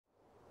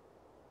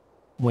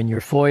when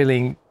you're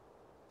foiling,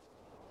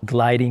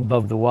 gliding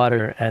above the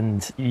water,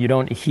 and you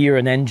don't hear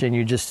an engine,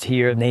 you just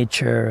hear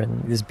nature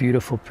and this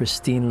beautiful,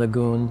 pristine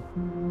lagoon.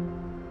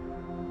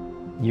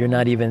 You're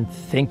not even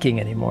thinking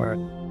anymore.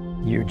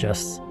 You're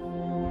just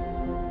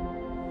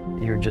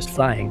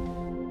flying.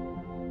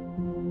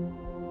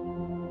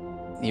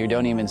 You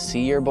don't even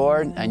see your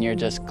board, and you're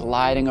just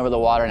gliding over the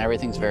water, and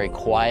everything's very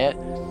quiet.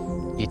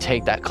 You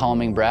take that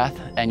calming breath,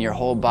 and your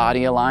whole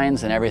body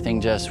aligns, and everything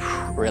just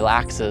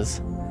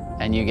relaxes,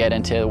 and you get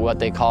into what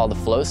they call the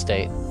flow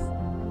state.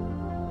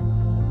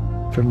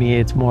 For me,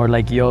 it's more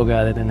like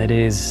yoga than it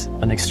is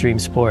an extreme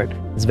sport.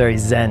 It's very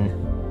zen.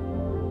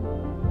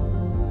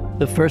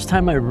 The first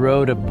time I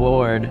rode a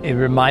board, it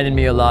reminded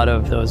me a lot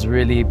of those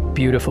really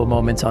beautiful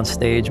moments on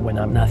stage when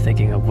I'm not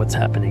thinking of what's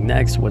happening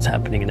next, what's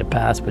happening in the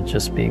past, but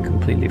just being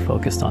completely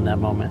focused on that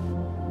moment.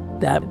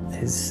 That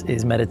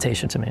is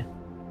meditation to me.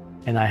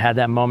 And I had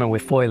that moment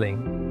with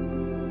foiling.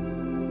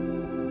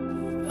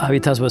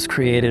 Habitas was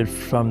created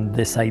from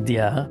this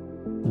idea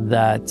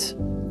that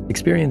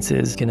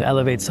experiences can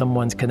elevate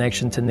someone's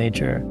connection to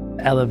nature,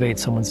 elevate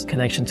someone's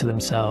connection to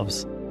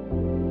themselves.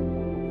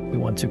 We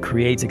want to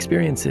create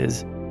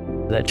experiences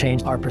that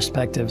change our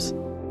perspectives,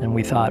 and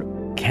we thought,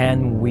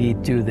 can we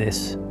do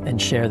this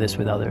and share this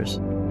with others?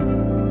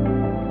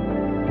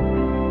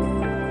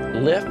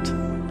 Lift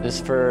is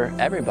for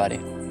everybody.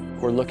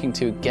 We're looking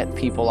to get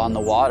people on the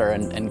water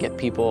and get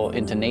people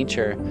into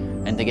nature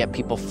and to get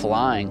people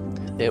flying.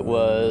 It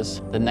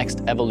was the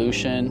next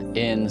evolution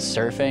in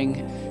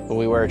surfing.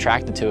 We were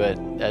attracted to it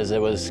as it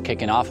was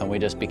kicking off, and we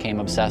just became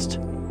obsessed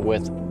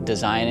with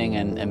designing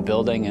and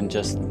building and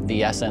just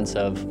the essence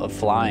of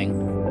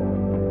flying.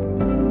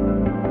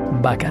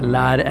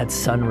 Bacalar at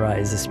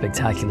sunrise is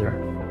spectacular.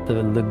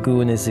 The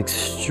lagoon is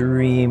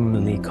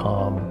extremely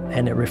calm,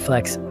 and it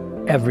reflects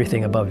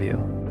everything above you.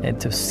 And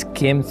to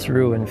skim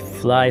through and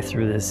fly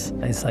through this,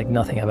 it's like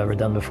nothing I've ever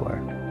done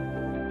before.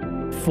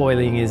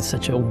 Foiling is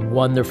such a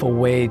wonderful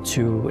way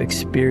to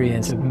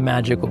experience a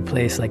magical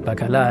place like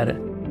Bacalar,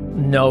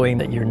 knowing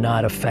that you're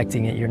not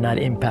affecting it, you're not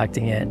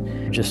impacting it,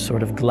 you're just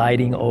sort of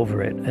gliding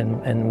over it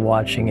and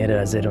watching it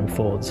as it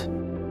unfolds.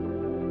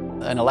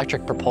 An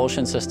electric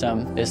propulsion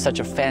system is such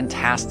a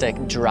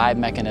fantastic drive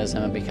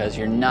mechanism because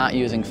you're not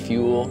using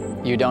fuel,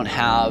 you don't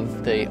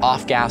have the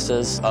off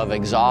gases of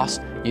exhaust,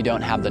 you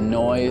don't have the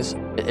noise.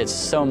 It's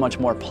so much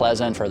more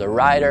pleasant for the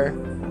rider,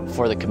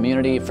 for the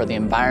community, for the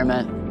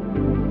environment.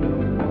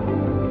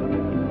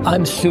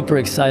 I'm super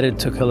excited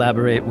to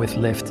collaborate with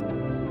Lyft.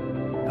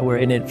 We're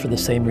in it for the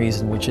same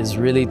reason, which is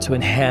really to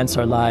enhance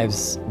our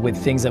lives with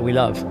things that we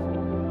love.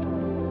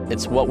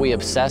 It's what we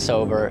obsess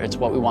over, it's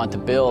what we want to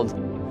build,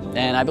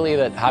 and I believe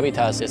that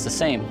Habitas is the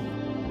same.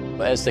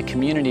 As the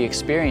community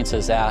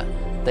experiences that,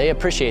 they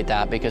appreciate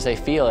that because they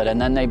feel it,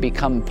 and then they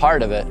become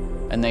part of it,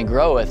 and they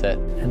grow with it.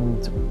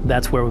 And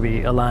that's where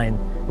we align,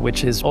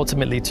 which is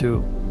ultimately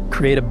to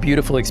create a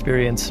beautiful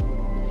experience,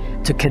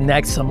 to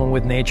connect someone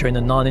with nature in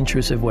a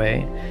non-intrusive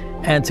way,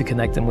 and to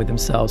connect them with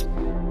themselves.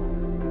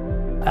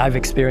 I've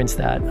experienced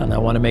that, and I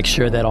want to make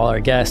sure that all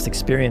our guests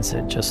experience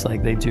it just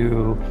like they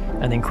do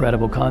an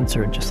incredible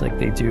concert, just like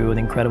they do an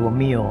incredible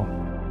meal.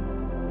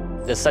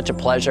 It's such a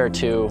pleasure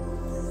to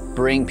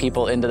bring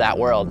people into that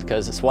world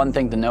because it's one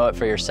thing to know it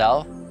for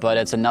yourself, but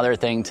it's another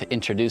thing to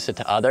introduce it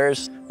to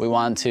others. We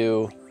want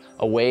to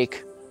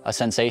awake a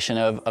sensation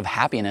of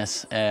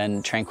happiness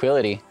and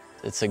tranquility.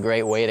 It's a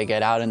great way to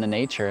get out into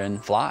nature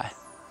and fly.